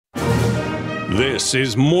This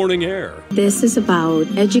is Morning Air. This is about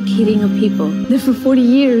educating a people that for 40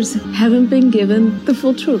 years haven't been given the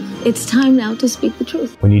full truth. It's time now to speak the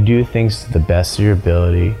truth. When you do things to the best of your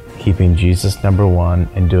ability, keeping Jesus number one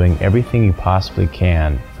and doing everything you possibly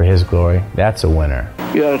can for His glory, that's a winner.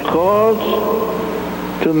 You are called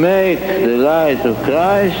to make the light of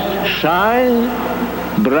Christ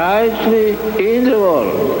shine brightly in the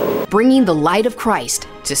world. Bringing the light of Christ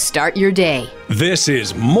to start your day. This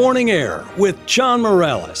is Morning Air with John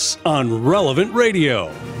Morales on Relevant Radio.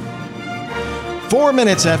 4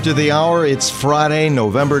 minutes after the hour, it's Friday,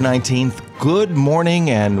 November 19th. Good morning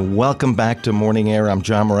and welcome back to Morning Air. I'm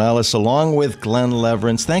John Morales along with Glenn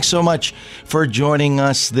Leverance. Thanks so much for joining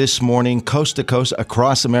us this morning, coast to coast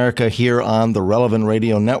across America here on the Relevant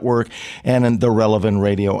Radio Network and in the Relevant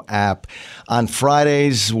Radio app. On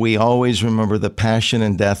Fridays, we always remember the passion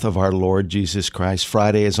and death of our Lord Jesus Christ.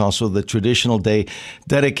 Friday is also the traditional day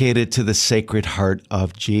dedicated to the Sacred Heart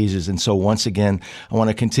of Jesus. And so once again, I want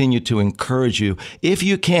to continue to encourage you, if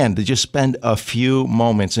you can, to just spend a few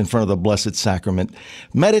moments in front of the Blessed Sacrament,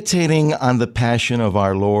 meditating on the passion of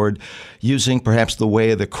our Lord, using perhaps the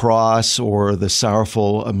way of the cross or the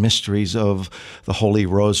sorrowful mysteries of the Holy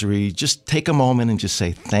Rosary. Just take a moment and just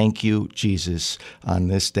say, thank you, Jesus, on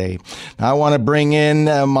this day. Now, I want to bring in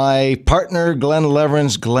my partner, Glenn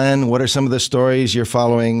Leverance. Glenn, what are some of the stories you're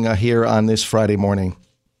following here on this Friday morning?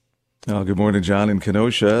 Good morning, John. In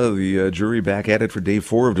Kenosha, the jury back at it for day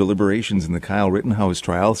 4 of deliberations in the Kyle Rittenhouse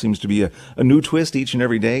trial. Seems to be a new twist each and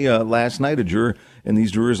every day. Last night, a juror, and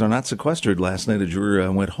these jurors are not sequestered. Last night, a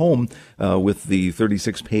juror went home with the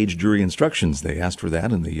 36-page jury instructions. They asked for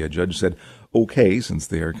that, and the judge said, okay, since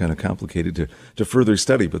they are kind of complicated to further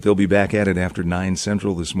study. But they'll be back at it after 9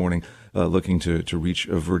 Central this morning, looking to reach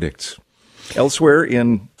a verdict. Elsewhere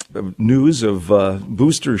in news of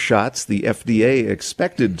booster shots, the FDA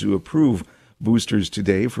expected to approve boosters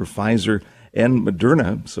today for Pfizer and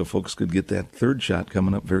Moderna, so folks could get that third shot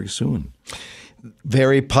coming up very soon.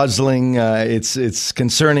 Very puzzling. It's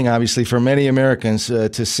concerning, obviously, for many Americans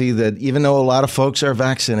to see that even though a lot of folks are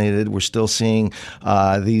vaccinated, we're still seeing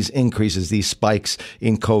these increases, these spikes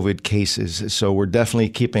in COVID cases. So we're definitely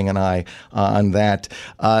keeping an eye on that.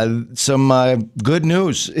 Some good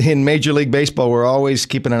news in Major League Baseball. We're always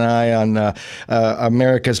keeping an eye on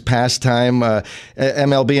America's pastime.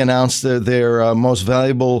 MLB announced their most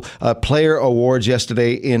valuable player awards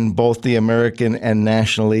yesterday in both the American and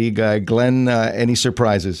National League. Glenn, any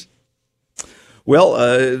surprises? Well,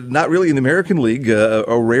 not really in the American League.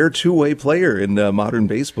 A rare two-way player in modern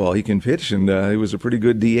baseball. He can pitch, and he was a pretty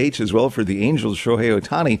good DH as well for the Angels. Shohei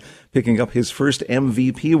Ohtani picking up his first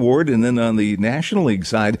MVP award. And then on the National League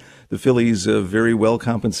side, the Phillies' very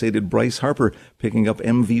well-compensated Bryce Harper picking up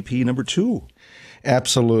MVP number 2.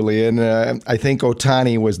 Absolutely. And I think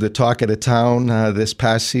Ohtani was the talk of the town this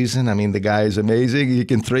past season. I mean, the guy is amazing.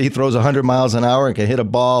 He throws 100 miles an hour and can hit a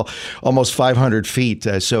ball almost 500 feet.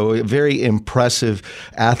 So a very impressive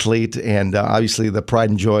athlete, and obviously the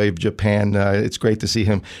pride and joy of Japan. It's great to see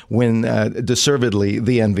him win deservedly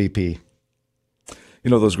the MVP. You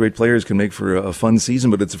know, those great players can make for a fun season,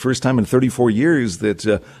 but it's the first time in 34 years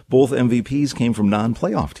that both MVPs came from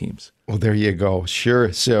non-playoff teams. Well, there you go.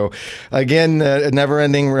 Sure. So, again, a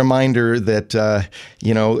never-ending reminder that,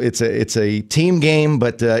 it's a team game,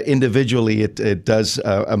 but individually it does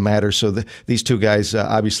matter. So these two guys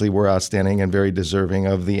obviously were outstanding and very deserving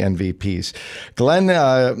of the MVPs. Glenn,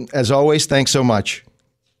 as always, thanks so much.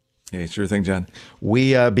 Yeah, sure thing, John.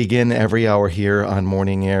 We begin every hour here on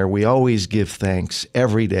Morning Air. We always give thanks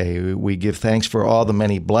every day. We give thanks for all the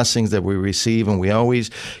many blessings that we receive, and we always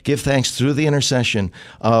give thanks through the intercession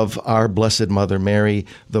of our Blessed Mother Mary,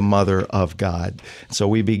 the Mother of God. So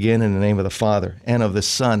we begin in the name of the Father, and of the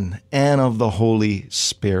Son, and of the Holy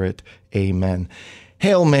Spirit. Amen.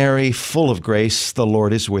 Hail Mary, full of grace, the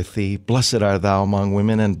Lord is with thee. Blessed art thou among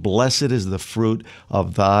women, and blessed is the fruit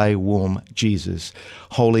of thy womb, Jesus.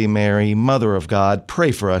 Holy Mary, Mother of God,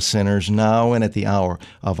 pray for us sinners now and at the hour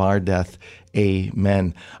of our death.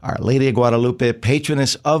 Amen. Our Lady of Guadalupe,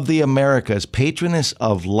 patroness of the Americas, patroness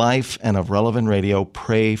of life and of Relevant Radio,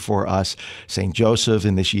 pray for us. St. Joseph,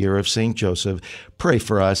 in this year of St. Joseph, pray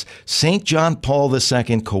for us. St. John Paul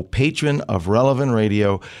II, co-patron of Relevant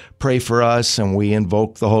Radio, pray for us. And we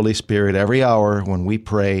invoke the Holy Spirit every hour when we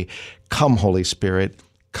pray, come, Holy Spirit,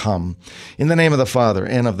 come. In the name of the Father,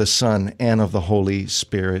 and of the Son, and of the Holy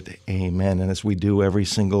Spirit. Amen. And as we do every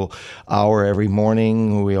single hour, every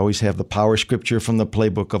morning, we always have the power scripture from the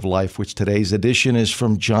Playbook of Life, which today's edition is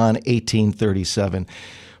from John 18:37.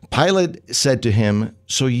 Pilate said to him,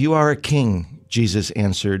 "So you are a king?" Jesus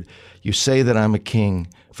answered, "You say that I'm a king.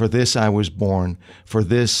 For this I was born. For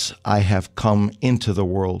this I have come into the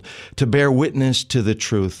world, to bear witness to the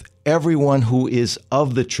truth. Everyone who is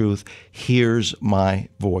of the truth hears my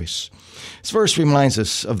voice. This verse reminds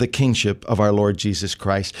us of the kingship of our Lord Jesus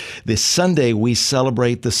Christ. This Sunday, we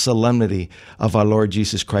celebrate the solemnity of our Lord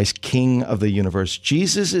Jesus Christ, King of the universe.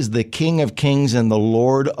 Jesus is the King of kings and the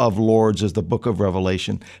Lord of lords, as the book of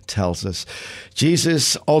Revelation tells us.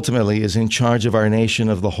 Jesus ultimately is in charge of our nation,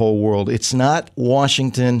 of the whole world. It's not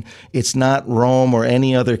Washington, it's not Rome or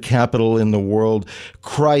any other capital in the world.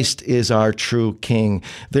 Christ is our true king.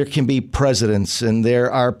 There can be presidents, and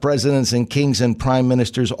there are presidents and kings and prime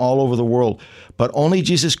ministers all over the world, but only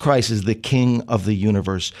Jesus Christ is the King of the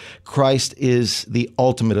universe. Christ is the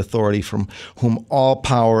ultimate authority from whom all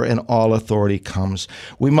power and all authority comes.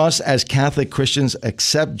 We must, as Catholic Christians,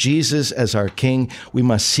 accept Jesus as our King. We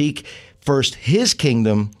must seek first his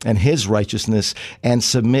kingdom and his righteousness and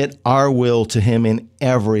submit our will to him in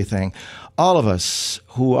everything. All of us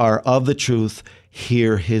who are of the truth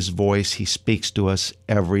hear his voice. He speaks to us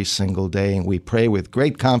every single day, and we pray with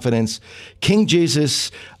great confidence, King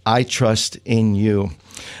Jesus, I trust in you.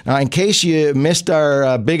 Now, in case you missed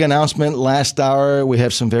our big announcement last hour, we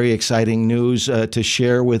have some very exciting news to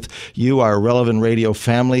share with you, our Relevant Radio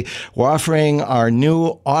family. We're offering our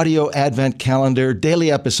new audio Advent calendar,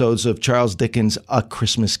 daily episodes of Charles Dickens' A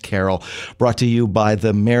Christmas Carol, brought to you by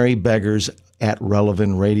the Merry Beggars at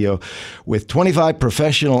Relevant Radio. With 25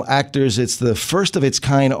 professional actors, it's the first of its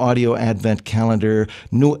kind audio Advent calendar.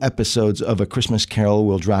 New episodes of A Christmas Carol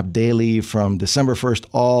will drop daily from December 1st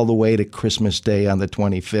all the way to Christmas Day on the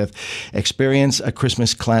 25th. Experience a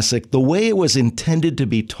Christmas classic the way it was intended to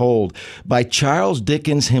be told by Charles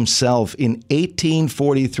Dickens himself in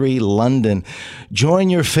 1843 London.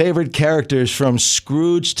 Join your favorite characters from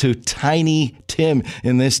Scrooge to Tiny Tim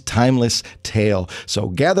in this timeless tale. So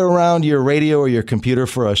gather around your radio or your computer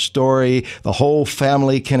for a story the whole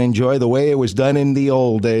family can enjoy the way it was done in the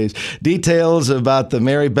old days. Details about the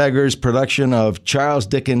Merry Beggars production of Charles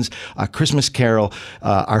Dickens' A Christmas Carol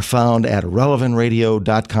are found at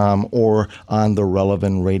relevantradio.com or on the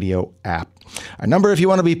Relevant Radio app. Our number, if you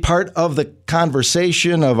want to be part of the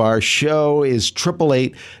conversation of our show, is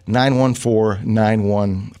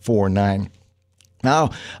 888-914-9149.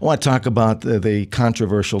 Now, I want to talk about the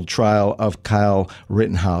controversial trial of Kyle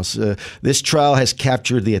Rittenhouse. This trial has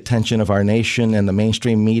captured the attention of our nation and the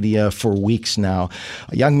mainstream media for weeks now.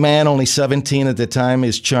 A young man, only 17 at the time,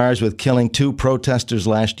 is charged with killing 2 protesters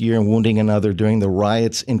last year and wounding another during the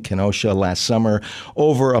riots in Kenosha last summer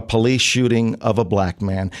over a police shooting of a black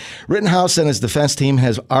man. Rittenhouse and his defense team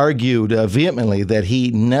has argued vehemently that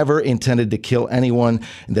he never intended to kill anyone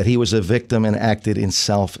and that he was a victim and acted in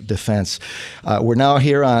self-defense. We're now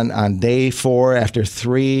here on day 4 after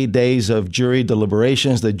 3 days of jury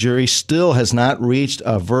deliberations. The jury still has not reached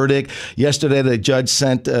a verdict. Yesterday, the judge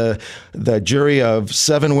sent the jury of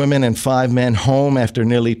 7 women and 5 men home after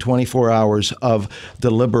nearly 24 hours of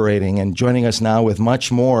deliberating. And joining us now with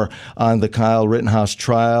much more on the Kyle Rittenhouse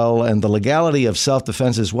trial and the legality of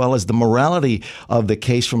self-defense as well as the morality of the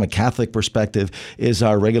case from a Catholic perspective is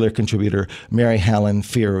our regular contributor, Mary Hallan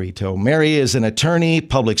Fiorito. Mary is an attorney,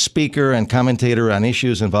 public speaker, and commentator on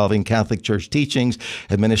issues involving Catholic Church teachings,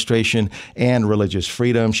 administration, and religious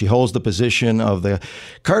freedom. She holds the position of the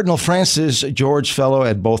Cardinal Francis George Fellow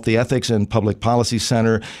at both the Ethics and Public Policy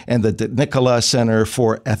Center and the Nicola Center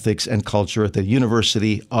for Ethics and Culture at the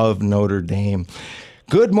University of Notre Dame.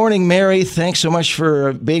 Good morning, Mary. Thanks so much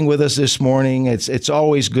for being with us this morning. It's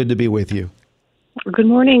always good to be with you. Good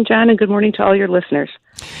morning, John, and good morning to all your listeners.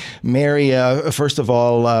 Mary, first of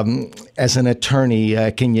all, as an attorney,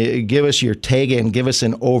 can you give us your take and give us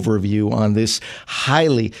an overview on this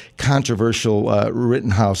highly controversial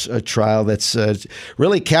Rittenhouse trial that's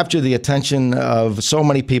really captured the attention of so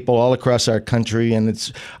many people all across our country, and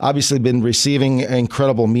it's obviously been receiving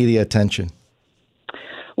incredible media attention?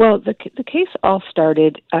 Well, the case all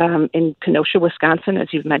started in Kenosha, Wisconsin, as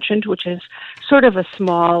you've mentioned, which is sort of a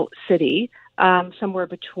small city, somewhere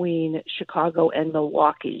between Chicago and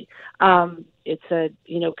Milwaukee. It's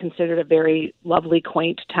considered a very lovely,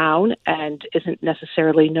 quaint town and isn't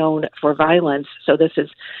necessarily known for violence. So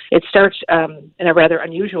it starts in a rather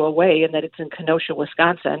unusual way in that it's in Kenosha,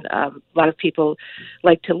 Wisconsin. A lot of people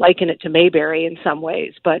like to liken it to Mayberry in some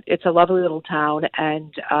ways, but it's a lovely little town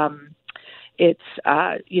and it's,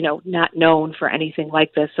 not known for anything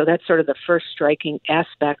like this. So that's sort of the first striking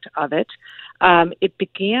aspect of it. It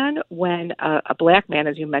began when a black man,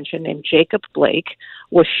 as you mentioned, named Jacob Blake,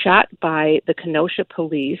 was shot by the Kenosha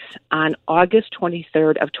police on August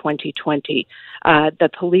 23rd of 2020. The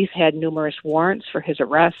police had numerous warrants for his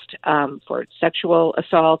arrest, for sexual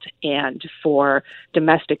assault and for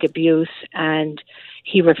domestic abuse, and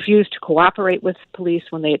he refused to cooperate with police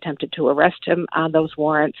when they attempted to arrest him on those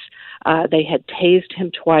warrants. They had tased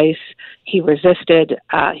him twice. He resisted.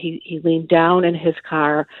 He leaned down in his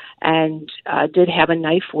car and did have a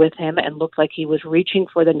knife with him and looked like he was reaching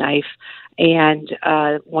for the knife. And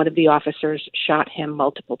one of the officers shot him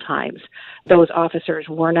multiple times. Those officers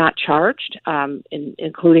were not charged,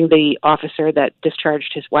 including the officer that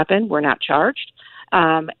discharged his weapon, were not charged.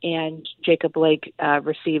 And Jacob Blake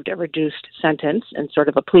received a reduced sentence and sort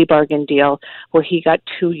of a plea bargain deal where he got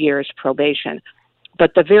 2 years probation.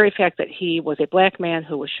 But the very fact that he was a black man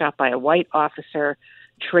who was shot by a white officer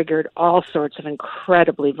triggered all sorts of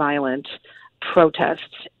incredibly violent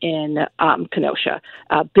protests in Kenosha,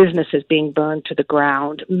 businesses being burned to the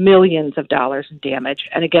ground, millions of dollars in damage.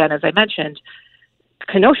 And again, as I mentioned,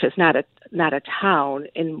 Kenosha is not a town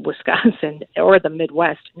in Wisconsin or the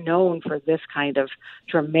Midwest known for this kind of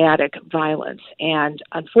dramatic violence. And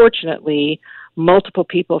unfortunately, multiple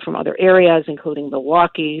people from other areas, including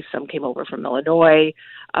Milwaukee, some came over from Illinois,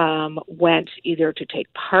 went either to take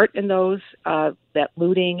part in that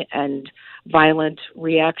looting and violent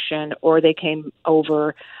reaction, or they came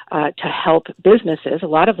over to help businesses, a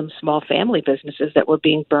lot of them small family businesses that were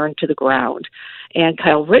being burned to the ground. And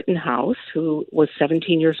Kyle Rittenhouse, who was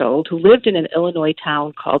 17 years old, who lived in an Illinois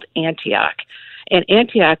town called Antioch. And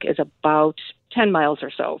Antioch is about 10 miles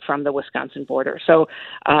or so from the Wisconsin border. So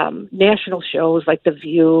national shows like The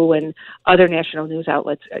View and other national news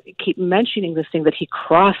outlets keep mentioning this thing that he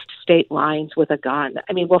crossed state lines with a gun.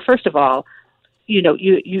 I mean, well, first of all,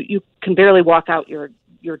 you can barely walk out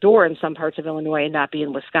your door in some parts of Illinois and not be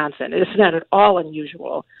in Wisconsin. It's not at all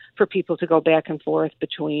unusual for people to go back and forth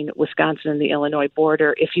between Wisconsin and the Illinois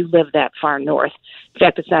border if you live that far north. In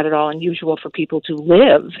fact, it's not at all unusual for people to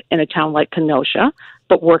live in a town like Kenosha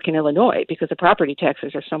but work in Illinois because the property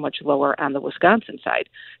taxes are so much lower on the Wisconsin side.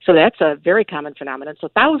 So that's a very common phenomenon. So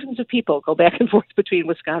thousands of people go back and forth between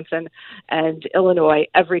Wisconsin and Illinois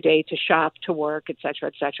every day to shop, to work, et cetera,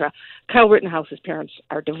 et cetera. Kyle Rittenhouse's parents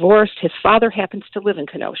are divorced. His father happens to live in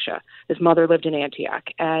Kenosha. His mother lived in Antioch.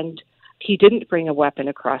 And he didn't bring a weapon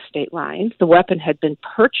across state lines. The weapon had been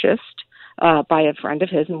purchased by a friend of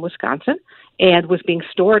his in Wisconsin and was being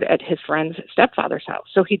stored at his friend's stepfather's house.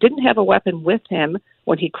 So he didn't have a weapon with him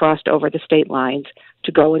when he crossed over the state lines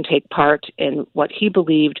to go and take part in what he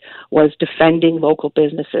believed was defending local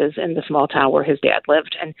businesses in the small town where his dad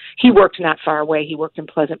lived. And he worked not far away. He worked in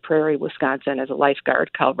Pleasant Prairie, Wisconsin as a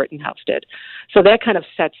lifeguard. Kyle Rittenhouse did. So that kind of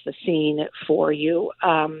sets the scene for you.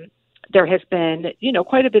 There has been,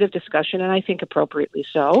 quite a bit of discussion, and I think appropriately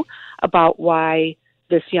so, about why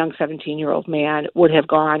this young 17-year-old man would have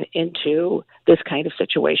gone into this kind of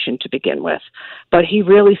situation to begin with. But he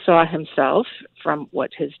really saw himself, from what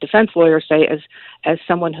his defense lawyers say, as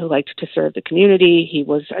someone who liked to serve the community. He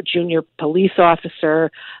was a junior police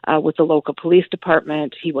officer with the local police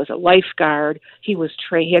department. He was a lifeguard. He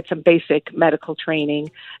had some basic medical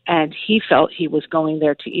training, and he felt he was going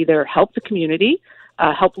there to either help the community,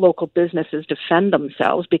 help local businesses defend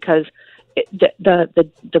themselves, because the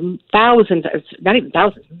thousands, not even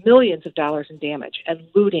thousands, millions of dollars in damage and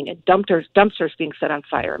looting and dumpsters being set on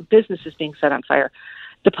fire and businesses being set on fire,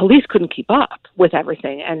 the police couldn't keep up with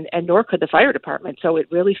everything, and nor could the fire department. So it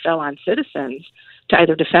really fell on citizens to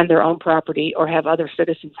either defend their own property or have other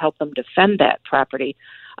citizens help them defend that property.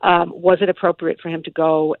 Was it appropriate for him to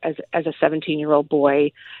go as a 17-year-old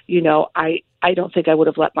boy? I don't think I would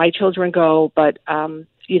have let my children go, but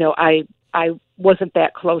I wasn't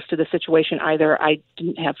that close to the situation either. I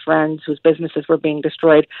didn't have friends whose businesses were being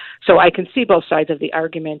destroyed. So I can see both sides of the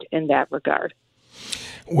argument in that regard.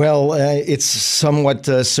 Well, it's somewhat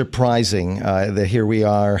surprising that here we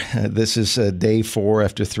are. This is day 4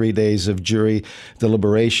 after 3 days of jury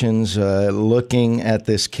deliberations, looking at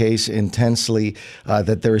this case intensely,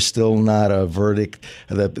 that there is still not a verdict.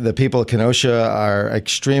 The people of Kenosha are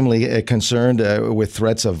extremely concerned with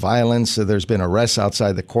threats of violence. There's been arrests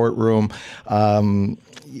outside the courtroom.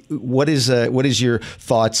 What is your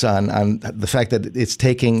thoughts on the fact that it's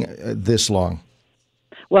taking this long?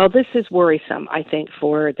 Well, this is worrisome, I think,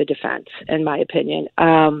 for the defense, in my opinion,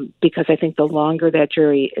 because I think the longer that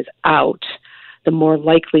jury is out, the more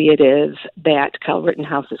likely it is that Kyle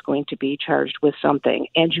Rittenhouse is going to be charged with something.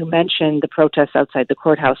 And you mentioned the protests outside the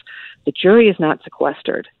courthouse. The jury is not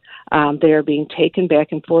sequestered. They are being taken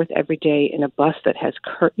back and forth every day in a bus that has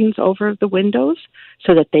curtains over the windows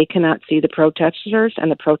so that they cannot see the protesters and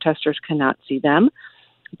the protesters cannot see them.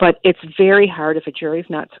 But it's very hard if a jury is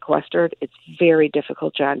not sequestered. It's very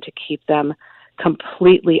difficult, John, to keep them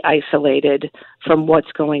completely isolated from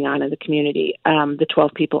what's going on in the community. The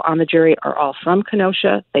 12 people on the jury are all from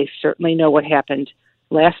Kenosha. They certainly know what happened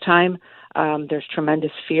last time. There's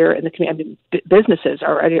tremendous fear in the community. Businesses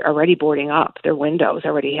are already boarding up their windows,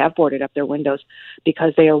 already have boarded up their windows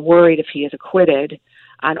because they are worried if he is acquitted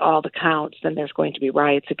on all the counts, then there's going to be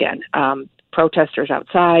riots again. Protesters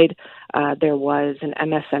outside. There was an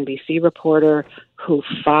MSNBC reporter who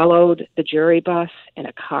followed the jury bus in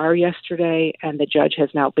a car yesterday, and the judge has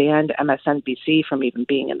now banned MSNBC from even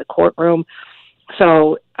being in the courtroom.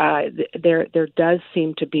 So there does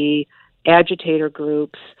seem to be agitator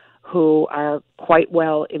groups who are quite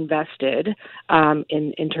well invested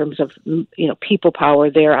in terms of people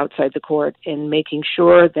power there outside the court in making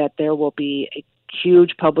sure that there will be a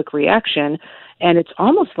huge public reaction. And it's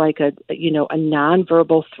almost like a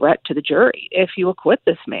nonverbal threat to the jury. If you acquit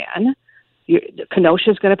this man,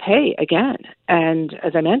 Kenosha is going to pay again. And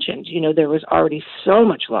as I mentioned, there was already so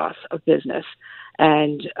much loss of business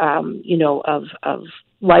and, of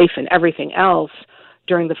life and everything else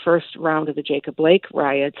during the first round of the Jacob Blake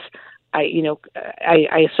riots.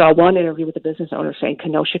 I saw one interview with a business owner saying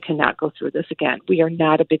Kenosha cannot go through this again. We are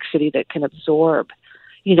not a big city that can absorb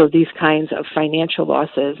these kinds of financial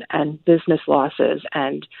losses and business losses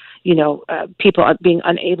and, people being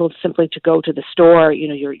unable simply to go to the store.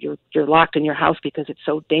 You're locked in your house because it's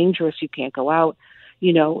so dangerous you can't go out.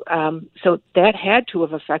 So that had to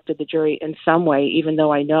have affected the jury in some way, even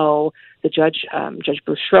though I know the judge, Judge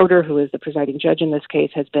Bruce Schroeder, who is the presiding judge in this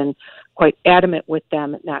case, has been quite adamant with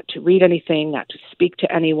them not to read anything, not to speak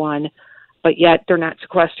to anyone. But yet they're not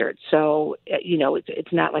sequestered. So,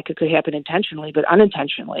 it's not like it could happen intentionally, but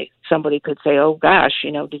unintentionally. Somebody could say, oh, gosh,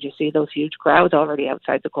 did you see those huge crowds already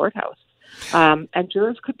outside the courthouse? And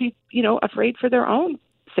jurors could be, afraid for their own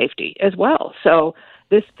safety as well. So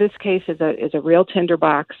this case is a real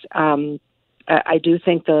tinderbox. I do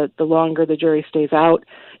think the longer the jury stays out,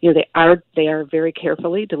 they are very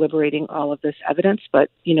carefully deliberating all of this evidence. But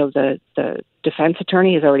the defense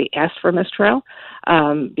attorney has already asked for mistrial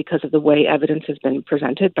because of the way evidence has been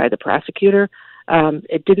presented by the prosecutor.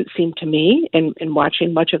 It didn't seem to me, in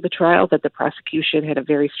watching much of the trial, that the prosecution had a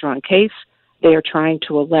very strong case. They are trying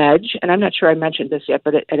to allege, and I'm not sure I mentioned this yet,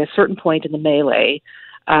 but at a certain point in the melee,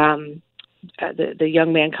 the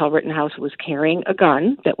young man, Khaled Rittenhouse, was carrying a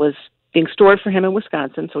gun that was being stored for him in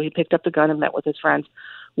Wisconsin, so he picked up the gun and met with his friends,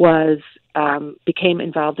 became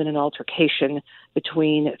involved in an altercation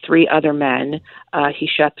between three other men. He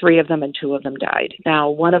shot three of them and two of them died. Now,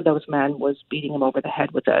 one of those men was beating him over the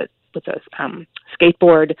head with a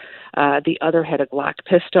skateboard. The other had a Glock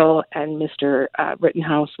pistol, and Mr.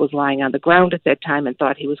 Rittenhouse was lying on the ground at that time and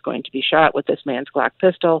thought he was going to be shot with this man's Glock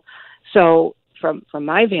pistol. So from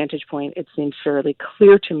my vantage point, it seems fairly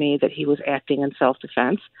clear to me that he was acting in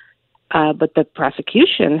self-defense. But the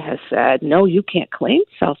prosecution has said, no, you can't claim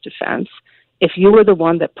self-defense if you were the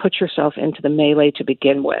one that put yourself into the melee to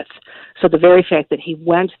begin with. So the very fact that he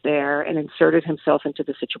went there and inserted himself into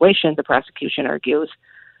the situation, the prosecution argues,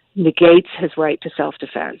 negates his right to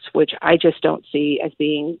self-defense, which I just don't see as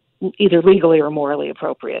being either legally or morally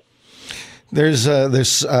appropriate. There's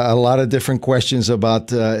a lot of different questions about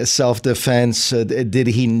self-defense. Did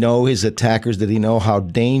he know his attackers? Did he know how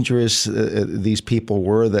dangerous these people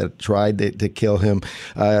were that tried to kill him?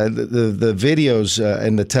 The videos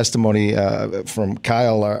and the testimony from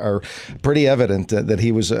Kyle are pretty evident that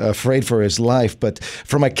he was afraid for his life. But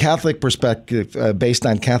from a Catholic perspective, based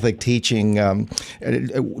on Catholic teaching,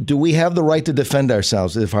 do we have the right to defend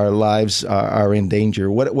ourselves if our lives are in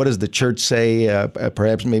danger? What does the church say?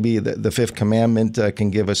 Perhaps maybe the fifth commandment can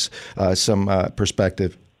give us some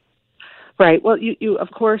perspective. Right. Well, you of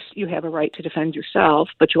course you have a right to defend yourself,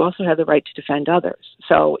 but you also have the right to defend others.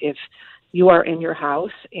 So if you are in your house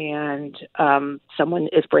and someone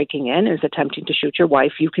is breaking in and is attempting to shoot your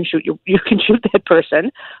wife, you can shoot that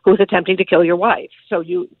person who is attempting to kill your wife. So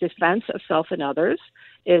defense of self and others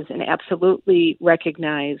is an absolutely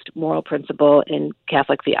recognized moral principle in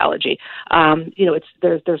Catholic theology.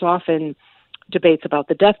 There's often debates about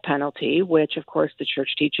the death penalty, which of course the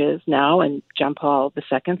church teaches now, and St.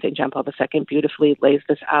 John Paul II beautifully lays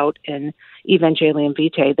this out in Evangelium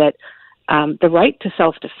Vitae, that the right to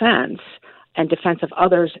self-defense and defense of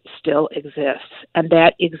others still exists. And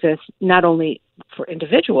that exists not only for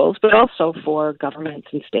individuals, but also for governments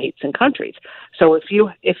and states and countries. So if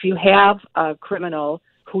you have a criminal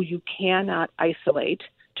who you cannot isolate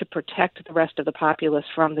to protect the rest of the populace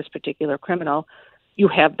from this particular criminal, you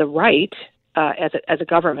have the right as a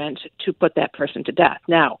government to put that person to death.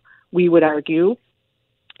 Now, we would argue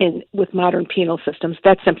with modern penal systems,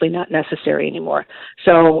 that's simply not necessary anymore.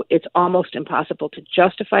 So it's almost impossible to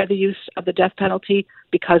justify the use of the death penalty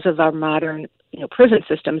because of our modern prison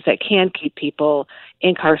systems that can keep people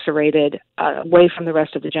incarcerated away from the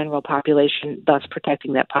rest of the general population, thus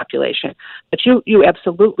protecting that population. But you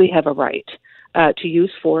absolutely have a right to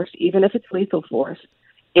use force, even if it's lethal force,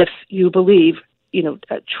 if you believe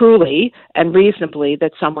truly and reasonably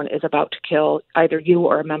that someone is about to kill either you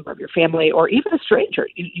or a member of your family or even a stranger.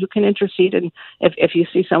 You can intercede in if you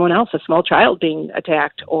see someone else, a small child being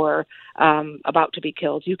attacked or about to be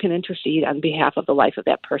killed, you can intercede on behalf of the life of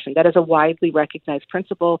that person. That is a widely recognized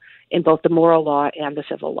principle in both the moral law and the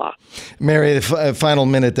civil law. Mary, the final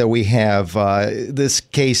minute that we have, this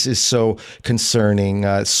case is so concerning.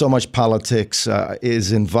 So much politics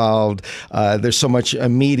is involved. There's so much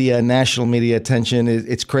national media attention.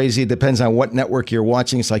 It's crazy. It depends on what network you're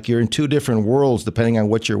watching. It's like you're in two different worlds depending on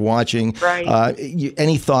what you're watching. Right.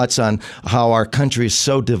 Any thoughts on how our country is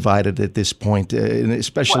so divided at this point, and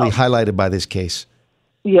especially highlighted by this case?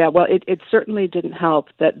 Yeah, well, it certainly didn't help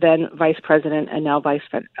that then Vice President and now Vice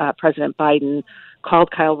President Biden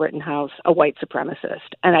called Kyle Rittenhouse a white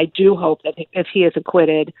supremacist. And I do hope that if he is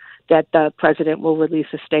acquitted, that the president will release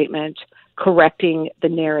a statement correcting the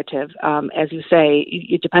narrative. As you say,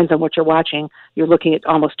 it depends on what you're watching. You're looking at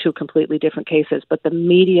almost two completely different cases. But the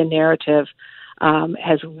media narrative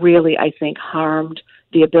has really, I think, harmed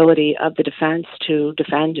the ability of the defense to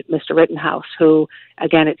defend Mr. Rittenhouse, who,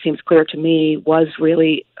 again, it seems clear to me, was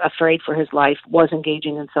really afraid for his life, was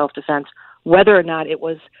engaging in self-defense. Whether or not it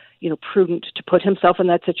was, prudent to put himself in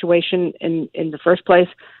that situation in the first place,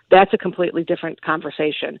 that's a completely different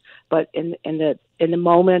conversation. But in the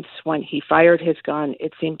moments when he fired his gun,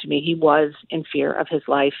 it seemed to me he was in fear of his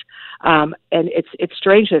life. And it's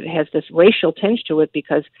strange that it has this racial tinge to it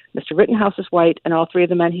because Mr. Rittenhouse is white and all three of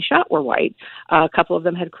the men he shot were white. A couple of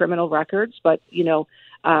them had criminal records, but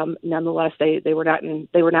nonetheless, they were not in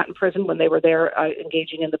prison when they were there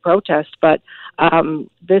engaging in the protest. But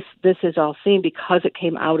this is all seen because it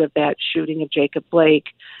came out of that shooting of Jacob Blake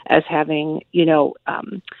as having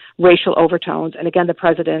racial overtones. And again, the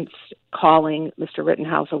president's calling Mr.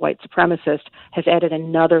 Rittenhouse a white supremacist has added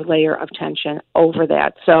another layer of tension over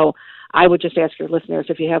that. So I would just ask your listeners,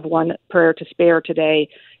 if you have one prayer to spare today,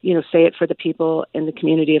 say it for the people in the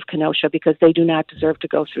community of Kenosha because they do not deserve to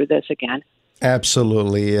go through this again.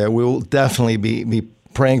 Absolutely. We will definitely be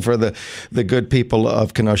praying for the good people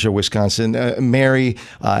of Kenosha, Wisconsin. Mary,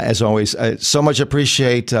 as always, so much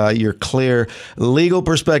appreciate your clear legal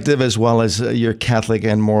perspective as well as your Catholic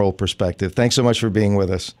and moral perspective. Thanks so much for being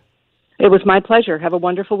with us. It was my pleasure. Have a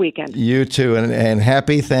wonderful weekend. You too, and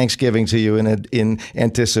happy Thanksgiving to you in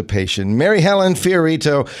anticipation. Mary Hallan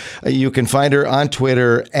Fiorito, you can find her on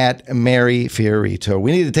Twitter at Mary Fiorito.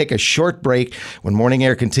 We need to take a short break. When Morning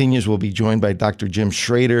Air continues, we'll be joined by Dr. Jim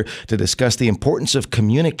Schroeder to discuss the importance of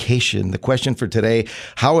communication. The question for today,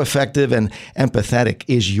 how effective and empathetic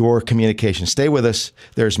is your communication? Stay with us.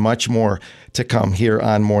 There's much more to come here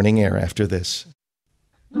on Morning Air after this.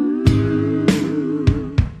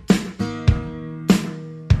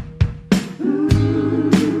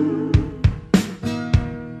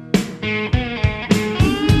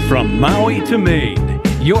 From Maui to Maine,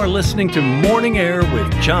 you're listening to Morning Air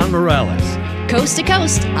with John Morales. Coast to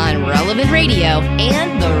coast on Relevant Radio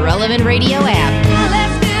and the Relevant Radio app.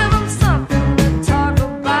 Let's give them something to talk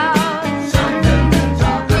about.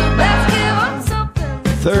 Let's give them something.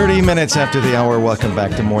 30 minutes after the hour, welcome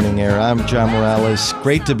back to Morning Air. I'm John Morales.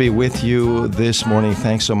 Great to be with you this morning.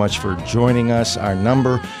 Thanks so much for joining us. Our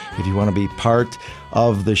number, if you want to be part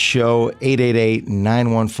of the show,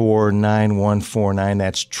 888-914-9149.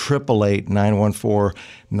 That's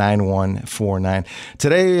 888-914-9149.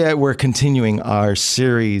 Today, we're continuing our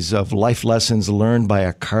series of life lessons learned by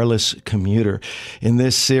a carless commuter. In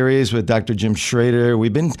this series with Dr. Jim Schroeder,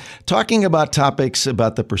 we've been talking about topics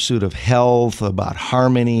about the pursuit of health, about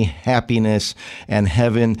harmony, happiness, and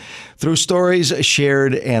heaven through stories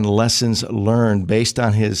shared and lessons learned based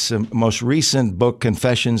on his most recent book,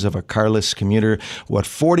 Confessions of a Carless Commuter, What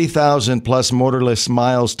 40,000 Plus Motorless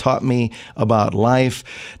Miles Taught Me About Life.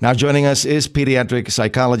 Now joining us is pediatric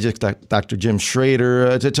psychologist psychologist, Dr. Jim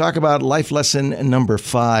Schroeder, to talk about life lesson number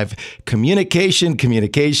 5, communication. The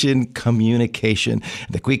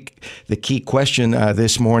key question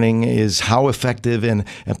this morning is, how effective and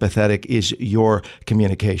empathetic is your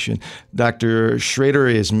communication? Dr. Schroeder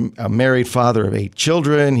is a married father of 8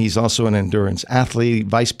 children. He's also an endurance athlete,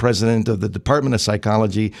 vice president of the Department of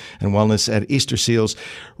Psychology and Wellness at Easter Seals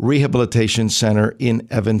Rehabilitation Center in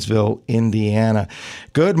Evansville, Indiana.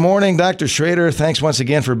 Good morning, Dr. Schroeder. Thanks once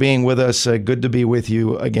again for being with us. Good to be with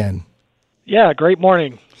you again. Yeah, great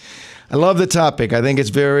morning. I love the topic. I think it's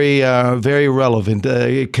very, very relevant.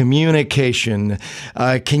 Communication.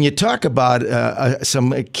 Can you talk about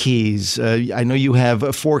some keys? I know you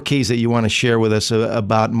have 4 keys that you want to share with us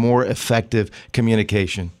about more effective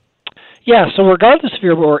communication. Yeah, so regardless if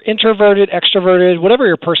you're more introverted, extroverted, whatever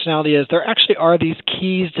your personality is, there actually are these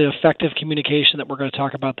keys to effective communication that we're going to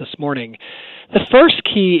talk about this morning. The first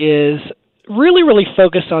key is really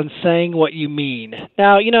focus on saying what you mean.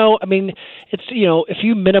 Now, it's, if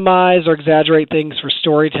you minimize or exaggerate things for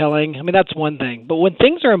storytelling, that's one thing. But when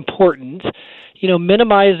things are important,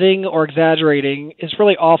 minimizing or exaggerating is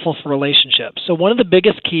really awful for relationships. So one of the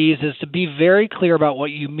biggest keys is to be very clear about what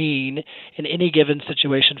you mean in any given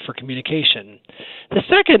situation for communication. The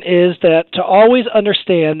second is that to always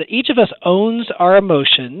understand that each of us owns our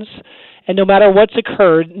emotions, and no matter what's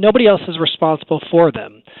occurred, nobody else is responsible for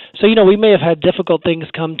them. So, we may have had difficult things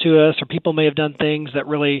come to us, or people may have done things that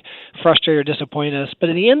really frustrate or disappoint us. But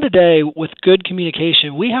at the end of the day, with good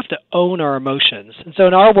communication, we have to own our emotions. And so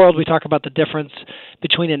in our world, we talk about the difference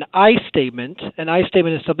between an I statement. An I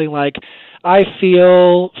statement is something like, I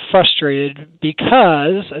feel frustrated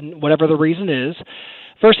because, and whatever the reason is,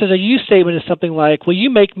 versus a you statement is something like, well, you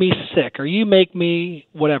make me sick, or you make me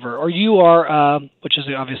whatever, or you are, which is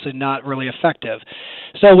obviously not really effective.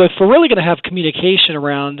 So if we're really going to have communication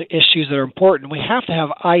around issues that are important, we have to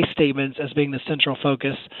have I statements as being the central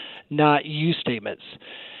focus, not you statements.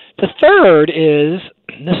 The third is,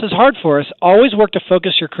 this is hard for us, always work to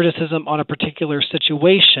focus your criticism on a particular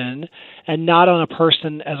situation and not on a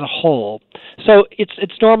person as a whole. So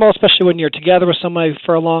it's normal, especially when you're together with somebody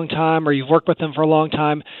for a long time or you've worked with them for a long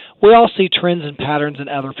time. We all see trends and patterns in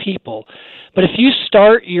other people. But if you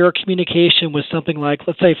start your communication with something like,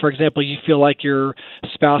 let's say, for example, you feel like your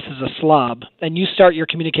spouse is a slob, and you start your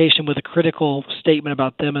communication with a critical statement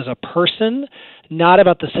about them as a person, not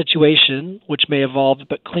about the situation, which may evolve,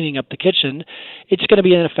 but cleaning up the kitchen, it's going to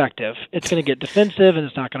be ineffective. It's going to get defensive, and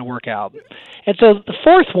it's not going to work out. And so the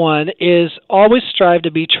fourth one is always strive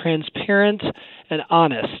to be transparent and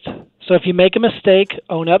honest. So if you make a mistake,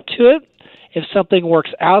 own up to it. If something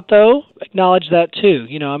works out, though, acknowledge that too.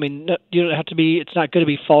 You don't have to be, it's not good to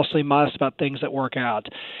be falsely modest about things that work out.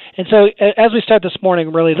 And so as we start this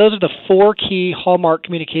morning, really, those are the 4 key hallmark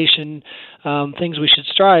communication things we should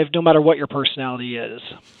strive, no matter what your personality is.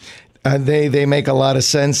 They make a lot of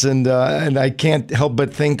sense, and I can't help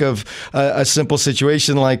but think of a simple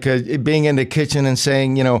situation like being in the kitchen and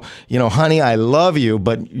saying, honey, I love you,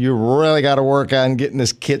 but you really got to work on getting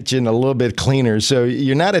this kitchen a little bit cleaner. So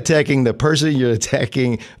you're not attacking the person, you're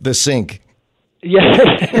attacking the sink.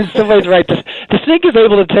 Yeah, somebody's right. The sink is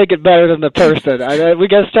able to take it better than the person. We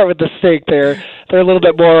got to start with the sink. They're a little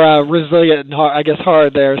bit more resilient and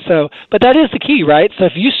hard there. So, but that is the key, right? So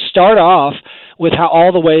if you start off with how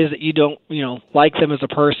all the ways that you don't, like them as a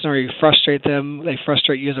person, or you frustrate them, they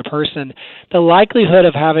frustrate you as a person, the likelihood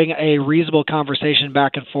of having a reasonable conversation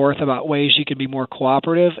back and forth about ways you can be more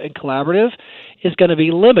cooperative and collaborative is going to be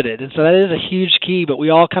limited. And so that is a huge key, but we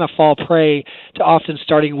all kind of fall prey to often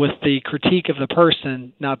starting with the critique of the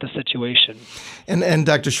person, not the situation. And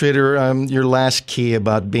Dr. Schroeder, your last key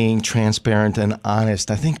about being transparent and honest,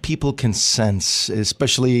 I think people can sense,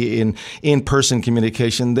 especially in in-person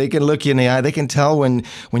communication, they can look you in the eye, they can tell when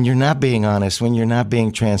you're not being honest, when you're not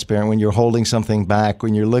being transparent, when you're holding something back,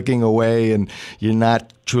 when you're looking away and you're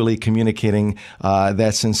not truly communicating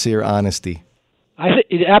that sincere honesty.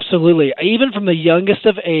 Absolutely. Even from the youngest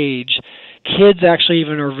of age, kids actually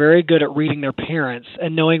even are very good at reading their parents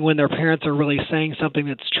and knowing when their parents are really saying something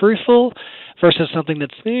that's truthful versus something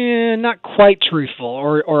that's not quite truthful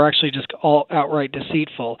or actually just all outright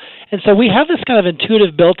deceitful. And so we have this kind of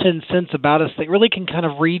intuitive built-in sense about us that really can kind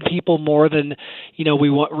of read people more than, we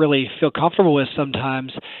really feel comfortable with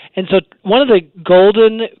sometimes. And so one of the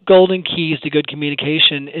golden keys to good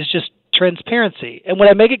communication is just transparency. And what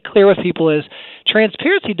I make it clear with people is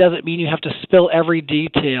transparency doesn't mean you have to spill every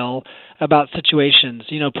detail about situations.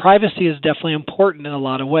 Privacy is definitely important in a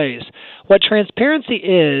lot of ways. What transparency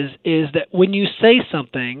is that when you say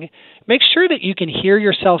something, make sure that you can hear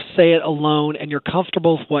yourself say it alone and you're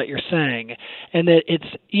comfortable with what you're saying. And that it's,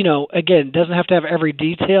 again, doesn't have to have every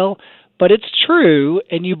detail, but it's true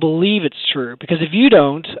and you believe it's true. Because if you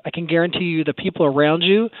don't, I can guarantee you the people around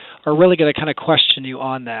you are really going to kind of question you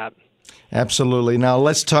on that. Absolutely. Now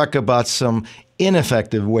let's talk about some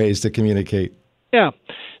ineffective ways to communicate. Yeah.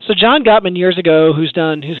 So John Gottman years ago, who's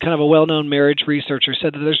kind of a well-known marriage researcher,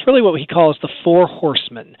 said that there's really what he calls the 4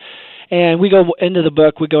 horsemen. And we go into the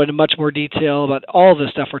book, we go into much more detail about all the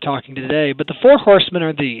stuff we're talking today. But the 4 horsemen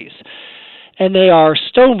are these. And they are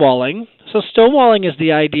stonewalling. So stonewalling is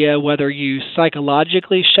the idea whether you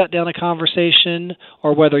psychologically shut down a conversation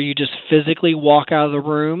or whether you just physically walk out of the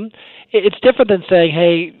room. It's different than saying,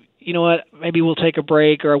 hey, you know what, maybe we'll take a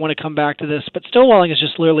break or I want to come back to this. But stonewalling is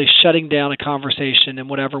just literally shutting down a conversation in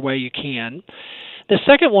whatever way you can. The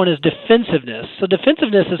second one is defensiveness. So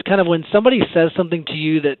defensiveness is kind of when somebody says something to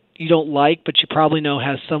you that you don't like, but you probably know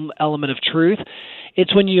has some element of truth.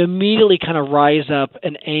 It's when you immediately kind of rise up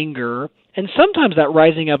in anger. And sometimes that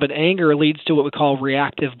rising up in anger leads to what we call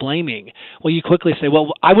reactive blaming. Well, you quickly say,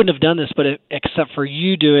 well, I wouldn't have done this, but except for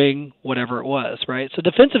you doing whatever it was, right? So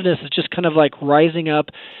defensiveness is just kind of like rising up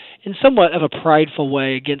in somewhat of a prideful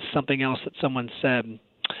way against something else that someone said.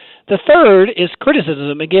 The third is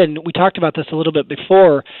criticism. Again, we talked about this a little bit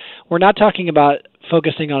before. We're not talking about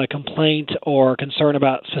focusing on a complaint or concern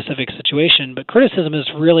about a specific situation, but criticism is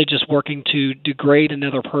really just working to degrade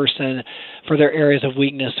another person for their areas of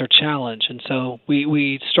weakness or challenge. And so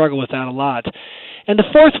we struggle with that a lot. And the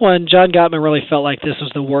fourth one, John Gottman really felt like this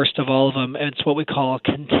was the worst of all of them, and it's what we call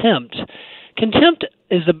contempt. Contempt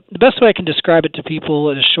is the best way I can describe it to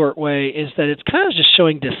people in a short way is that it's kind of just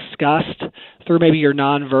showing disgust through maybe your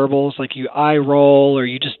nonverbals, like you eye roll or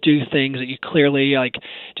you just do things that you clearly like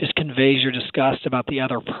just conveys your disgust about the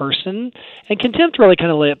other person. And contempt really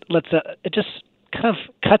kind of it just kind of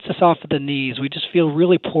cuts us off at the knees. We just feel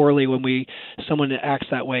really poorly when someone acts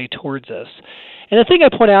that way towards us. And the thing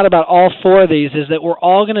I point out about all 4 of these is that we're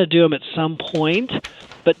all going to do them at some point.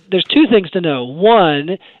 But there's 2 things to know.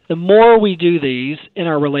 One, the more we do these in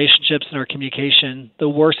our relationships and our communication, the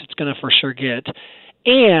worse it's going to for sure get.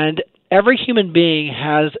 And every human being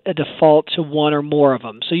has a default to one or more of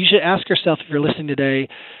them. So you should ask yourself, if you're listening today,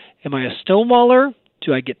 am I a stonewaller?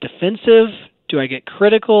 Do I get defensive? Do I get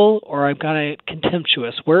critical? Or I'm kind of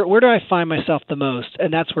contemptuous? Where do I find myself the most?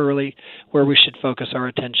 And that's where we should focus our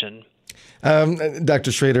attention.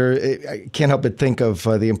 Dr. Schroeder, I can't help but think of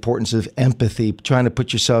the importance of empathy, trying to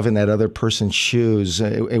put yourself in that other person's shoes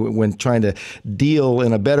when trying to deal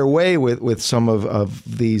in a better way with some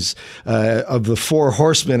of these, of the 4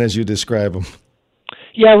 horsemen as you describe them.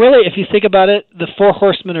 Yeah, really, if you think about it, the 4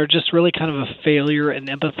 horsemen are just really kind of a failure in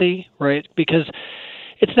empathy, right? Because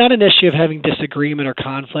it's not an issue of having disagreement or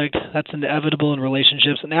conflict. That's inevitable in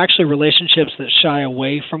relationships. And actually, relationships that shy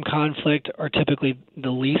away from conflict are typically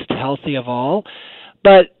the least healthy of all.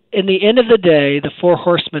 But in the end of the day, the 4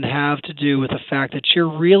 horsemen have to do with the fact that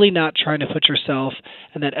you're really not trying to put yourself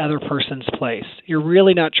in that other person's place. You're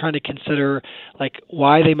really not trying to consider like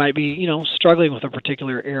why they might be, struggling with a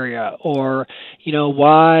particular area, or,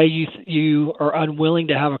 why you are unwilling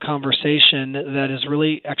to have a conversation that is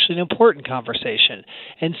really actually an important conversation.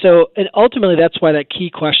 And ultimately that's why that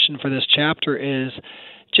key question for this chapter is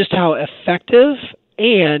just how effective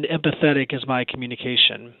and empathetic is my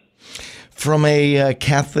communication. From a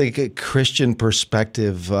Catholic Christian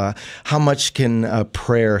perspective, how much can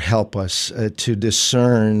prayer help us to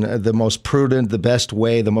discern the most prudent, the best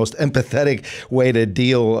way, the most empathetic way to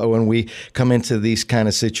deal when we come into these kind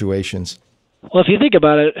of situations? Well, if you think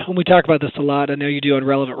about it, when we talk about this a lot, I know you do on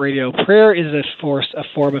Relevant Radio, prayer is a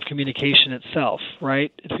form of communication itself,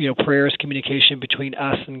 right? Prayer is communication between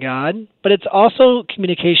us and God, but it's also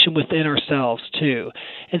communication within ourselves too.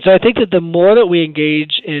 And so I think that the more that we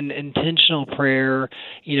engage in intentional prayer,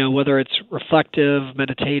 whether it's reflective,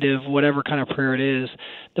 meditative, whatever kind of prayer it is,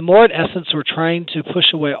 the more in essence we're trying to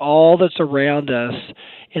push away all that's around us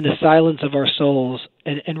in the silence of our souls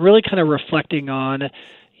and really kind of reflecting on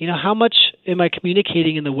how much am I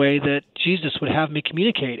communicating in the way that Jesus would have me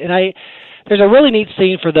communicate? And there's a really neat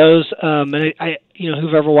scene for those, and I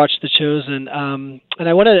who've ever watched The Chosen, and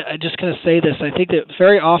I want to just kind of say this. I think that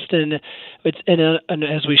very often, and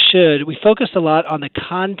as we should, we focus a lot on the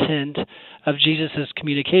content of Jesus'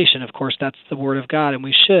 communication. Of course, that's the Word of God, and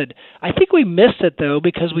we should. I think we miss it, though,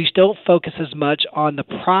 because we don't focus as much on the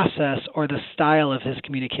process or the style of his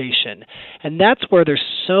communication. And that's where there's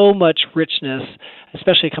so much richness,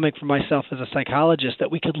 especially coming from myself as a psychologist,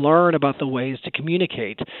 that we could learn about the ways to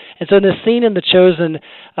communicate. And so in the scene in The Chosen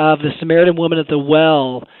of the Samaritan woman at the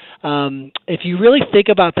well, if you really think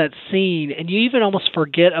about that scene and you even almost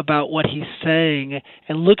forget about what he's saying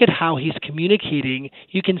and look at how he's communicating,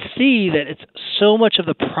 you can see that it's so much of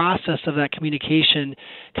the process of that communication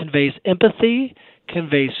conveys empathy,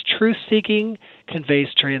 conveys truth-seeking, conveys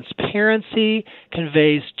transparency,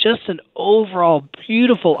 conveys just an overall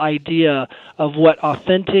beautiful idea of what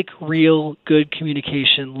authentic, real, good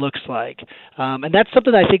communication looks like. And that's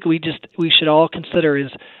something that I think we should all consider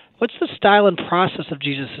is, what's the style and process of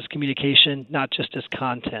Jesus' communication, not just his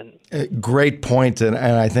content? Great point, and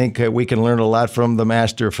I think we can learn a lot from the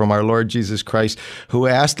Master, from our Lord Jesus Christ, who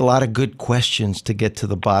asked a lot of good questions to get to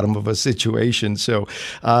the bottom of a situation. So,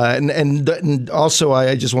 and also,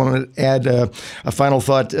 I just want to add a final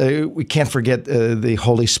thought. We can't forget the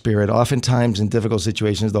Holy Spirit. Oftentimes, in difficult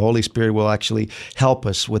situations, the Holy Spirit will actually help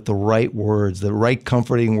us with the right words, the right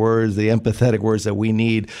comforting words, the empathetic words that we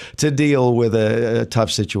need to deal with a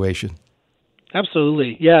tough situation.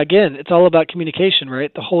 Absolutely. Yeah, again, it's all about communication,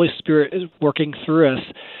 right? The Holy Spirit is working through us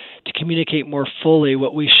to communicate more fully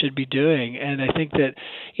what we should be doing. And I think that,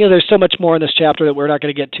 there's so much more in this chapter that we're not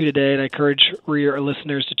going to get to today, and I encourage your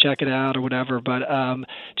listeners to check it out or whatever. But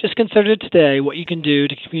just consider today what you can do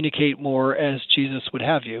to communicate more as Jesus would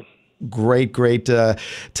have you. Great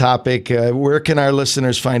topic. Where can our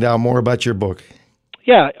listeners find out more about your book?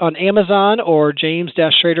 Yeah, on Amazon or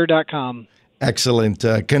james-schroeder.com. Excellent.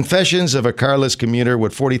 Confessions of a Carless Commuter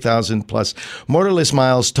with 40,000 plus motorless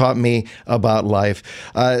miles taught me about life.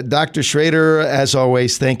 Dr. Schroeder, as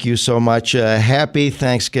always, thank you so much. Happy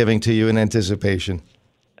Thanksgiving to you in anticipation.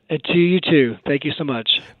 And to you too. Thank you so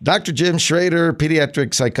much. Dr. Jim Schroeder,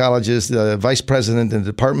 pediatric psychologist, Vice President in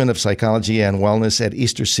the Department of Psychology and Wellness at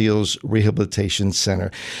Easter Seals Rehabilitation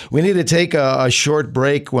Center. We need to take a short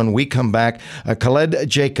break. When we come back, Khaled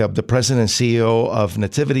Jacoub, the President and CEO of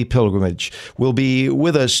Nativity Pilgrimage, will be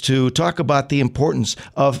with us to talk about the importance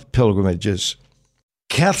of pilgrimages.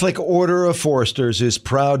 Catholic Order of Foresters is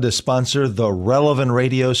proud to sponsor the Relevant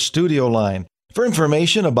Radio studio line. For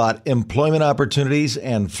information about employment opportunities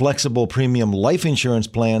and flexible premium life insurance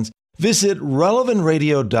plans, visit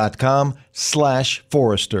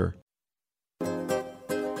relevantradio.com/Forester.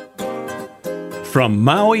 From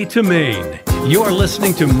Maui to Maine, you're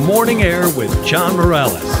listening to Morning Air with John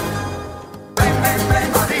Morales.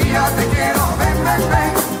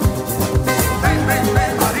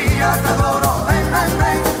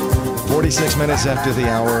 46 minutes after the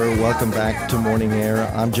hour. Welcome back to Morning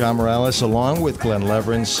Air. I'm John Morales, along with Glenn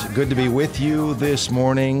Leverance. Good to be with you this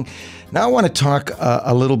morning. Now I want to talk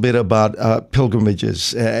a little bit about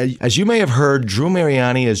pilgrimages. As you may have heard, Drew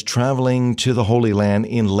Mariani is traveling to the Holy Land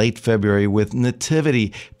in late February with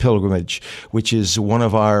Nativity Pilgrimage, which is one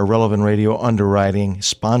of our Relevant Radio underwriting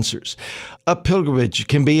sponsors. A pilgrimage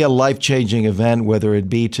can be a life-changing event, whether it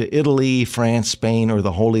be to Italy, France, Spain, or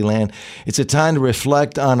the Holy Land. It's a time to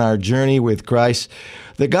reflect on our journey with Christ.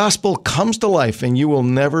 The gospel comes to life, and you will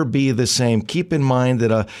never be the same. Keep in mind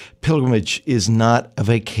that a pilgrimage is not a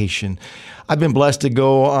vacation. I've been blessed to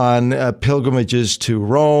go on pilgrimages to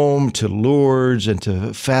Rome, to Lourdes, and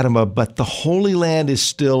to Fatima, but the Holy Land is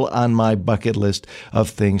still on my bucket list of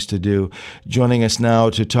things to do. Joining us now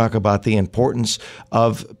to talk about the importance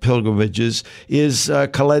of pilgrimages is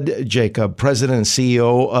Khaled Jacoub, President and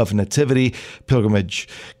CEO of Nativity Pilgrimage.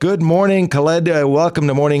 Good morning, Khaled. Welcome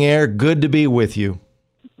to Morning Air. Good to be with you.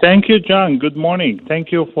 Thank you, John. Good morning.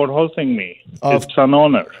 Thank you for hosting me. It's an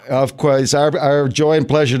honor. Of course. Our joy and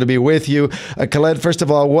pleasure to be with you. Khaled, first of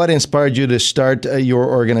all, what inspired you to start your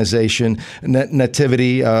organization,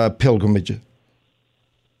 Nativity Pilgrimage?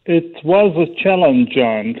 It was a challenge,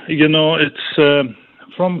 John. It's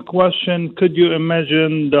from question, could you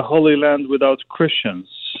imagine the Holy Land without Christians?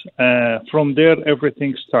 From there,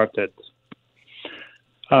 everything started.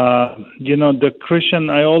 The Christian,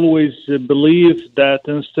 I always believe that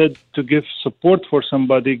instead to give support for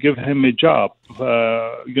somebody, give him a job.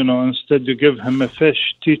 Instead you give him a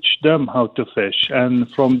fish, teach them how to fish. And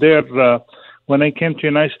from there, when I came to the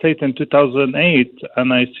United States in 2008,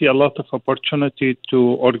 and I see a lot of opportunity to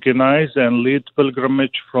organize and lead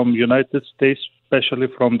pilgrimage from United States especially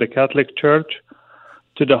from the Catholic Church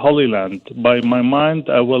to the Holy Land. By my mind,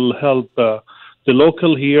 I will help the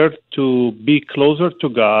local here to be closer to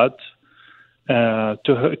God,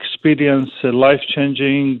 to experience a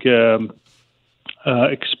life-changing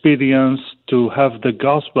experience, to have the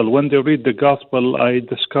gospel. When they read the gospel, I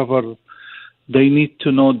discover they need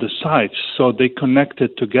to know the sites, so they connect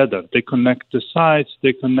it together. They connect the sites,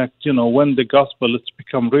 they connect, when the gospel, it's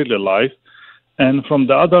become really life. And from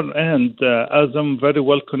the other end, as I'm very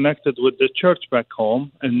well connected with the church back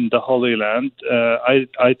home in the Holy Land,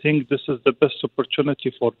 I think this is the best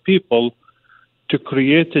opportunity for people to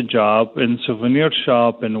create a job in souvenir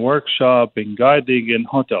shop, in workshop, in guiding, in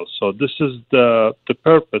hotels. So this is the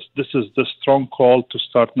purpose. This is the strong call to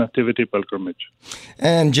start Nativity Pilgrimage.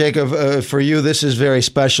 And Jacob, for you, this is very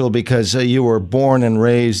special because you were born and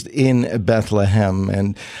raised in Bethlehem,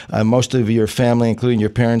 and most of your family, including your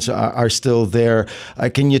parents, are still there.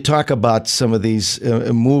 Can you talk about some of these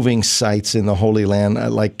moving sites in the Holy Land,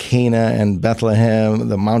 like Cana and Bethlehem,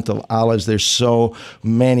 the Mount of Olives? There's so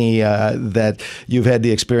many that you've had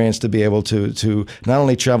the experience to be able to not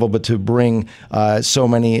only travel, but to bring so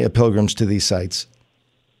many pilgrims to these sites.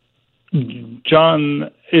 John,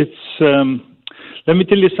 it's let me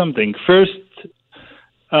tell you something. First,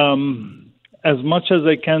 as much as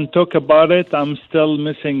I can talk about it, I'm still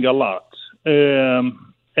missing a lot.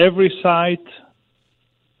 Every site,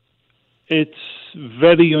 it's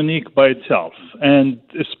very unique by itself, and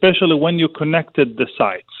especially when you connected the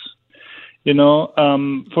sites.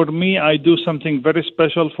 For me, I do something very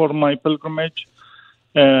special for my pilgrimage,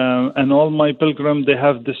 and all my pilgrims, they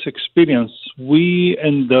have this experience. We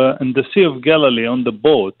in the Sea of Galilee on the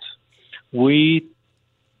boat, we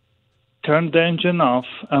turned the engine off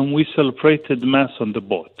and we celebrated Mass on the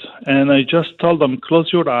boat. And I just told them,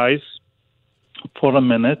 close your eyes for a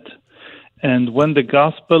minute, and when the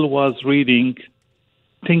gospel was reading,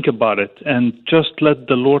 think about it and just let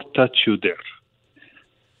the Lord touch you there.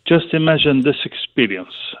 Just imagine this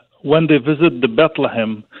experience. When they visit the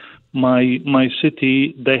Bethlehem, my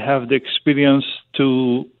city, they have the experience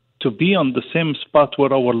to be on the same spot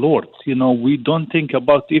where our Lord. We don't think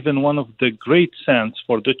about even one of the great saints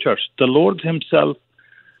for the church. The Lord himself,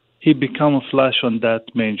 he became a flesh on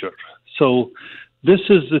that manger. So this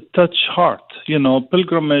is a touch heart.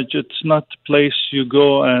 Pilgrimage, it's not a place you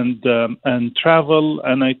go and travel.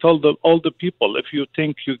 And I told all the people, if you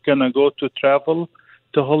think you're going to go to travel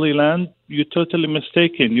to Holy Land, you're totally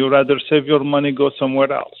mistaken. You rather save your money, go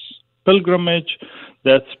somewhere else. Pilgrimage,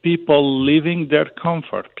 that's people leaving their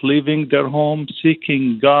comfort, leaving their home,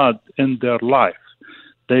 seeking God in their life.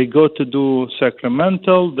 They go to do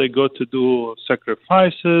sacramental, they go to do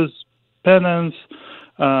sacrifices, penance.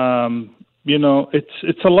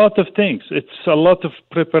 It's a lot of things. It's a lot of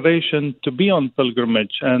preparation to be on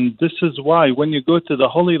pilgrimage. And this is why when you go to the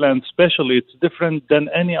Holy Land especially, it's different than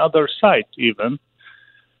any other site even.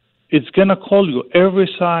 It's going to call you. Every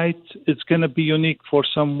site, it's going to be unique for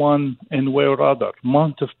someone in way or other.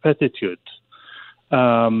 Mount of Beatitude,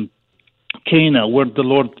 Cana, where the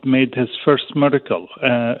Lord made his first miracle.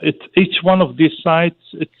 Each one of these sites,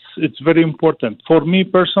 it's very important. For me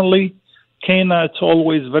personally, Cana, it's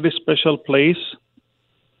always a very special place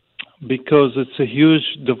because it's a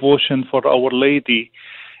huge devotion for Our Lady.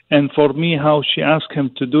 And for me, how she asked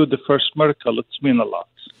him to do the first miracle, it's mean a lot.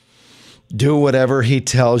 Do whatever he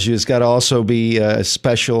tells you. It's got to also be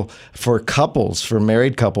special for couples, for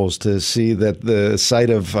married couples, to see that the site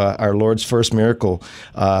of our Lord's first miracle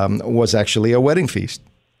was actually a wedding feast.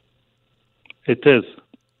 It is.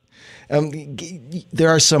 There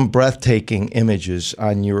are some breathtaking images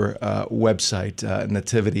on your website,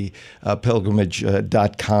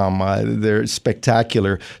 nativitypilgrimage.com. They're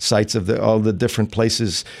spectacular sites of all the different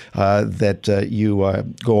places that you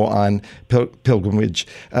go on pilgrimage.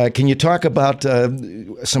 Can you talk about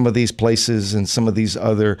some of these places and some of these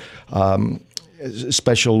other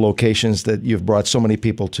special locations that you've brought so many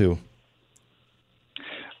people to?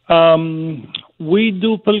 We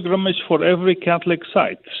do pilgrimage for every Catholic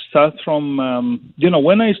site. Start from,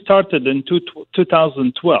 when I started in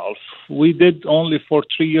 2012, we did only for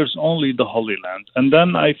 3 years only the Holy Land. And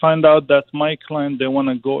then I find out that my client, they want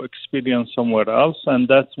to go experience somewhere else. And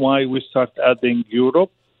that's why we start adding Europe.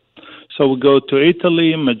 So we go to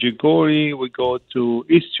Italy, Medjugorje, we go to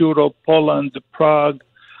East Europe, Poland, Prague,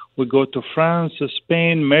 we go to France,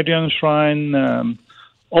 Spain, Marian Shrine,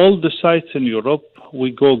 all the sites in Europe. We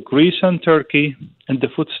go Greece and Turkey in the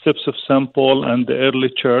footsteps of St. Paul and the early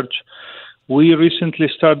church. We recently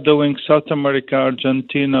started doing South America,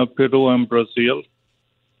 Argentina, Peru, and Brazil.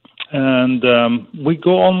 And we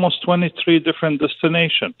go almost 23 different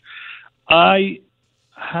destinations. I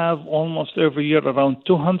have almost every year around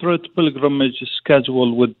 200 pilgrimages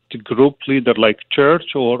scheduled with the group leader like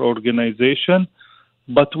church or organization,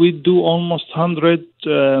 but we do almost 100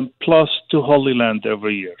 plus to Holy Land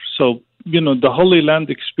every year. So, the Holy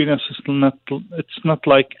Land experience is it's not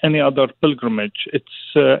like any other pilgrimage.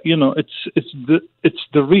 It's the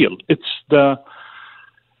real. It's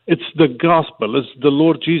the gospel. It's the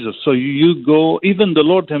Lord Jesus. So you go, even the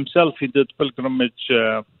Lord himself, he did pilgrimage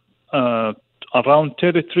around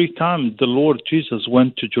 33 times. The Lord Jesus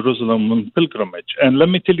went to Jerusalem on pilgrimage. And let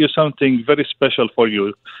me tell you something very special for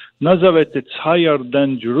you. Nazareth, it's higher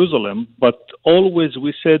than Jerusalem, but always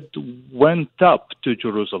we said went up to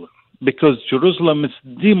Jerusalem because Jerusalem is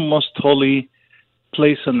the most holy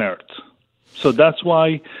place on earth. So that's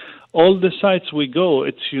why all the sites we go,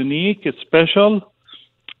 it's unique, it's special,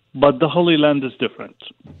 but the Holy Land is different,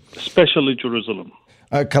 especially Jerusalem.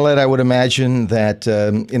 Khaled, I would imagine that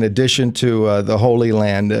in addition to the Holy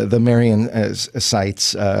Land, the Marian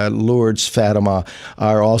sites, Lourdes, Fatima,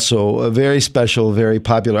 are also very special, very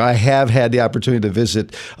popular. I have had the opportunity to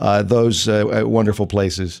visit those wonderful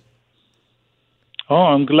places. Oh,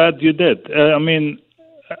 I'm glad you did.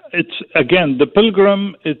 It's, again, the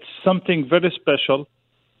pilgrim, it's something very special.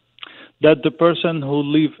 That the person who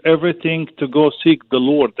leave everything to go seek the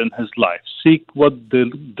Lord in his life, seek what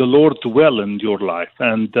the Lord will in your life,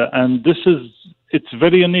 and it's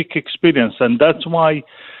very unique experience, and that's why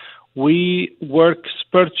we work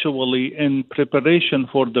spiritually in preparation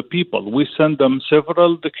for the people. We send them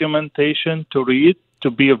several documentation to read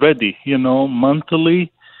to be ready,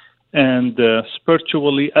 mentally and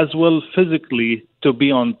spiritually as well physically to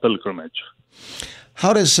be on pilgrimage.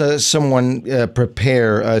 How does someone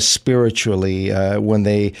prepare spiritually when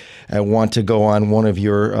they want to go on one of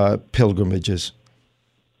your pilgrimages?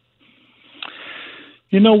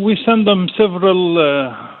 We send them several,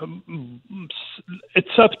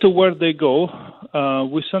 it's up to where they go.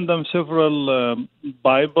 We send them several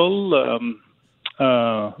Bible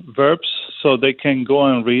verbs so they can go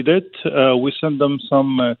and read it. We send them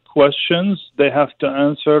some questions they have to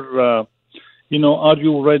answer. Are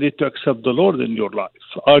you ready to accept the Lord in your life?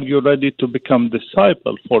 Are you ready to become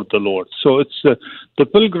disciple for the Lord? So it's the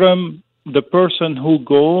pilgrim, the person who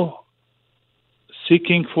go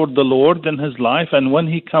seeking for the Lord in his life, and when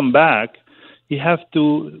he come back, he have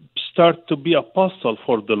to start to be apostle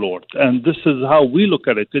for the Lord. And this is how we look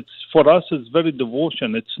at it. It's for us, it's very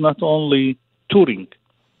devotion. It's not only touring.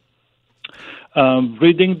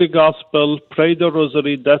 Reading the gospel, pray the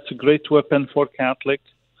rosary, that's a great weapon for Catholic.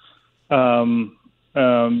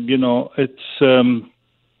 It's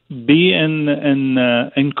be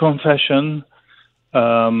in confession,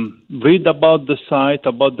 read about the site,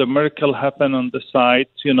 about the miracle happen on the site.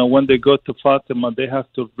 When they go to Fatima, they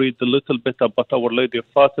have to read a little bit about Our Lady of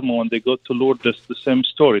Fatima. When they go to Lourdes, the same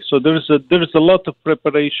story. So there's a lot of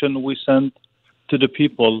preparation we send to the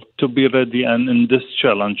people to be ready and in this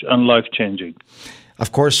challenge and life-changing.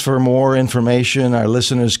 Of course, for more information, our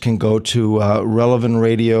listeners can go to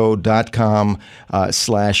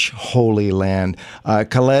relevantradio.com/Holy Land.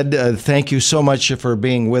 Khaled, thank you so much for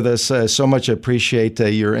being with us. So much appreciate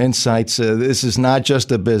your insights. This is not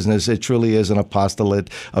just a business. It truly is an apostolate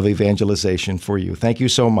of evangelization for you. Thank you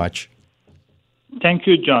so much. Thank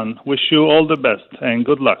you, John. Wish you all the best and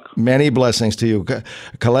good luck. Many blessings to you.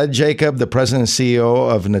 Khaled Jacoub, the President and CEO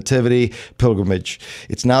of Nativity Pilgrimage.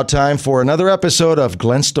 It's now time for another episode of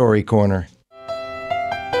Glenn Story Corner.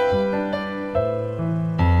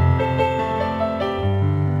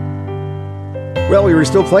 Well, we were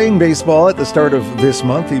still playing baseball at the start of this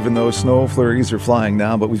month, even though snow flurries are flying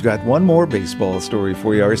now. But we've got one more baseball story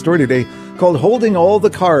for you. Our story today called Holding All the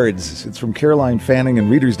Cards. It's from Caroline Fanning in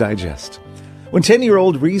Reader's Digest. When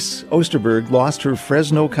 10-year-old Reese Osterberg lost her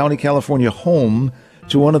Fresno County, California home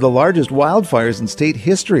to one of the largest wildfires in state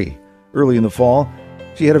history early in the fall,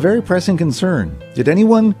 she had a very pressing concern. Did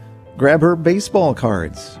anyone grab her baseball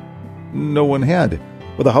cards? No one had.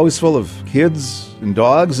 With a house full of kids and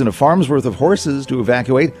dogs and a farm's worth of horses to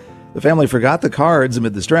evacuate, the family forgot the cards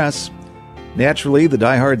amid the stress. Naturally, the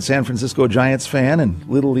diehard San Francisco Giants fan and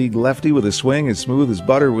Little League lefty with a swing as smooth as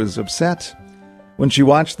butter was upset. When she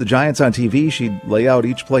watched the Giants on TV, she'd lay out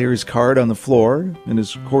each player's card on the floor in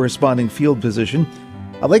his corresponding field position.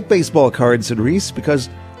 I like baseball cards, said Reese, because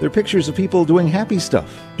they're pictures of people doing happy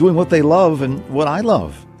stuff, doing what they love and what I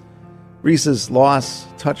love. Reese's loss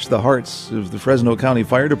touched the hearts of the Fresno County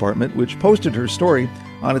Fire Department, which posted her story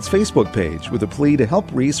on its Facebook page with a plea to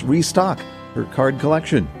help Reese restock her card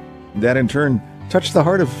collection. That, in turn, touched the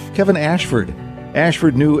heart of Kevin Ashford.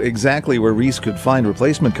 Ashford knew exactly where Reese could find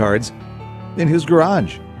replacement cards: in his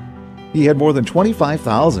garage. He had more than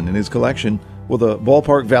 25,000 in his collection with a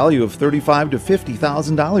ballpark value of $35,000 to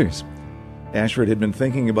 $50,000. Ashford had been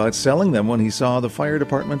thinking about selling them when he saw the fire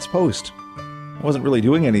department's post. I wasn't really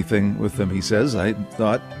doing anything with them, he says. I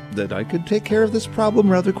thought that I could take care of this problem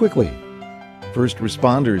rather quickly. First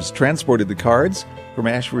responders transported the cards from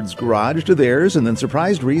Ashford's garage to theirs and then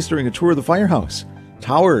surprised Reese during a tour of the firehouse.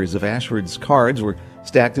 Towers of Ashford's cards were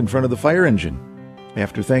stacked in front of the fire engine.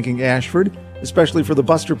 After thanking Ashford, especially for the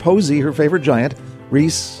Buster Posey, her favorite giant,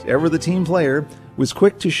 Reese, ever the team player, was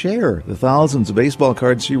quick to share the thousands of baseball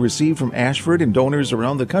cards she received from Ashford and donors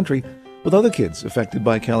around the country with other kids affected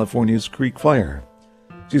by California's Creek Fire.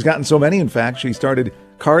 She's gotten so many, in fact, she started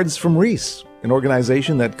Cards from Reese, an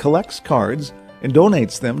organization that collects cards and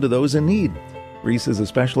donates them to those in need. Reese is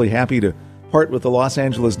especially happy to part with the Los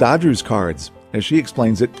Angeles Dodgers cards. As she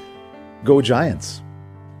explains it, go Giants.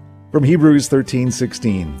 From Hebrews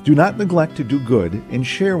 13:16, do not neglect to do good and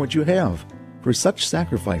share what you have, for such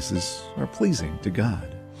sacrifices are pleasing to God.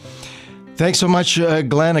 Thanks so much,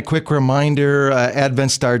 Glenn. A quick reminder, Advent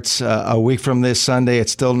starts a week from this Sunday.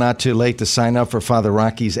 It's still not too late to sign up for Father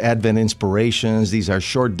Rocky's Advent Inspirations. These are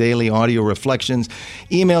short daily audio reflections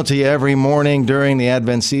emailed to you every morning during the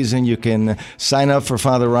Advent season. You can sign up for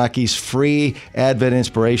Father Rocky's free Advent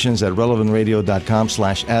Inspirations at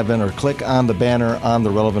relevantradio.com/Advent or click on the banner on the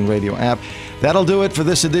Relevant Radio app. That'll do it for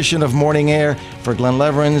this edition of Morning Air. For Glenn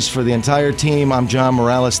Leverins, for the entire team, I'm John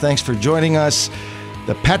Morales. Thanks for joining us.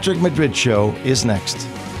 The Patrick Madrid Show is next.